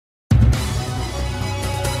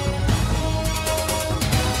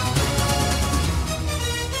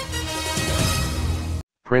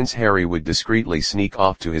Prince Harry would discreetly sneak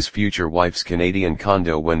off to his future wife's Canadian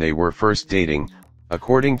condo when they were first dating,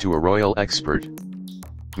 according to a royal expert.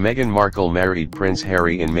 Meghan Markle married Prince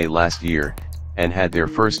Harry in May last year, and had their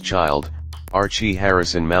first child, Archie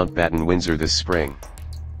Harrison Mountbatten Windsor, this spring.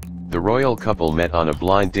 The royal couple met on a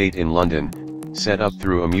blind date in London, set up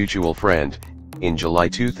through a mutual friend, in July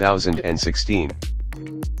 2016.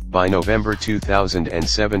 By November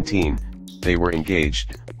 2017, they were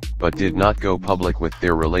engaged, but did not go public with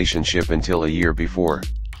their relationship until a year before.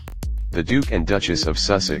 The Duke and Duchess of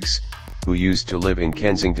Sussex, who used to live in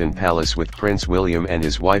Kensington Palace with Prince William and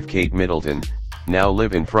his wife Kate Middleton, now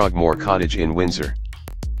live in Frogmore Cottage in Windsor.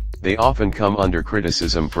 They often come under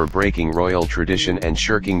criticism for breaking royal tradition and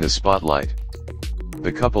shirking the spotlight.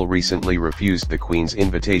 The couple recently refused the Queen's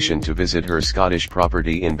invitation to visit her Scottish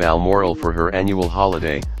property in Balmoral for her annual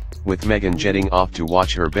holiday, with Meghan jetting off to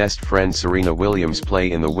watch her best friend Serena Williams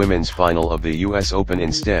play in the women's final of the US Open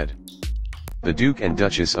instead. The Duke and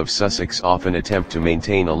Duchess of Sussex often attempt to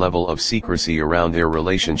maintain a level of secrecy around their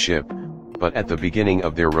relationship, but at the beginning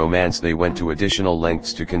of their romance they went to additional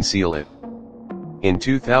lengths to conceal it. In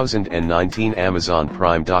 2019 Amazon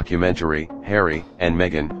Prime documentary, Harry and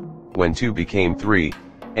Meghan, When Two Became Three,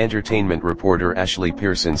 entertainment reporter Ashley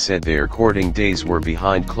Pearson said their courting days were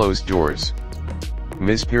behind closed doors.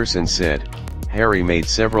 Ms. Pearson said, Harry made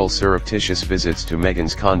several surreptitious visits to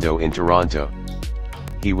Meghan's condo in Toronto.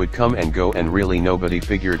 He would come and go and really nobody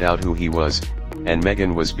figured out who he was, and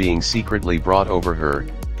Meghan was being secretly brought over her,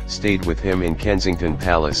 stayed with him in Kensington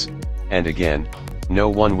Palace, and again, no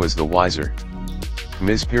one was the wiser.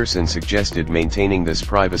 Ms. Pearson suggested maintaining this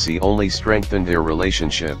privacy only strengthened their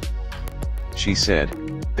relationship. She said,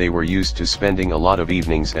 they were used to spending a lot of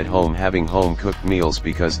evenings at home having home-cooked meals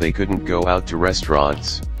because they couldn't go out to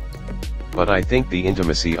restaurants. But I think the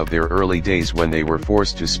intimacy of their early days when they were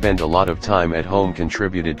forced to spend a lot of time at home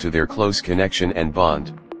contributed to their close connection and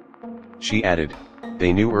bond. She added,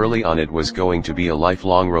 they knew early on it was going to be a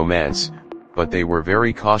lifelong romance, but they were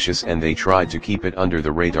very cautious and they tried to keep it under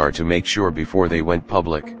the radar to make sure before they went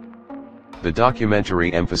public. The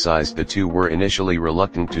documentary emphasized the two were initially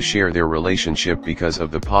reluctant to share their relationship because of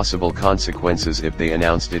the possible consequences if they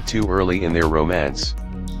announced it too early in their romance.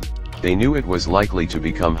 They knew it was likely to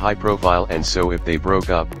become high profile and so if they broke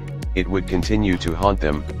up, it would continue to haunt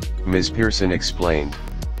them, Ms. Pearson explained.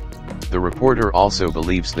 The reporter also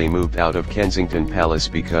believes they moved out of Kensington Palace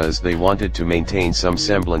because they wanted to maintain some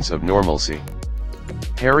semblance of normalcy.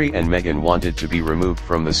 Harry and Meghan wanted to be removed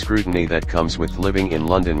from the scrutiny that comes with living in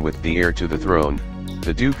London with the heir to the throne,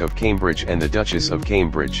 the Duke of Cambridge and the Duchess of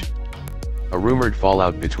Cambridge. A rumored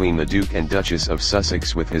fallout between the Duke and Duchess of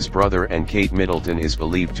Sussex with his brother and Kate Middleton is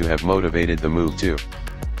believed to have motivated the move too.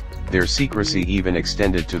 Their secrecy even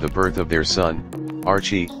extended to the birth of their son,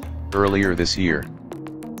 Archie, earlier this year.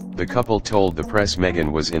 The couple told the press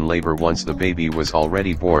Meghan was in labor once the baby was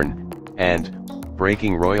already born, and,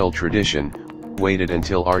 breaking royal tradition, waited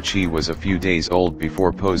until Archie was a few days old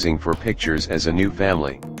before posing for pictures as a new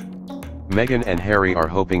family. Meghan and Harry are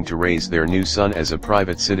hoping to raise their new son as a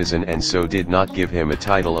private citizen and so did not give him a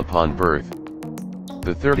title upon birth.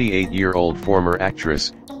 The 38-year-old former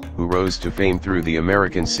actress, who rose to fame through the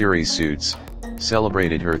American series Suits,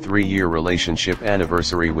 celebrated her 3-year relationship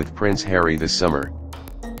anniversary with Prince Harry this summer.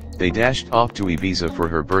 They dashed off to Ibiza for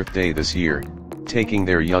her birthday this year, taking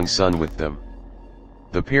their young son with them.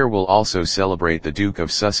 The pair will also celebrate the Duke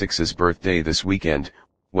of Sussex's birthday this weekend,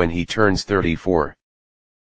 when he turns 34.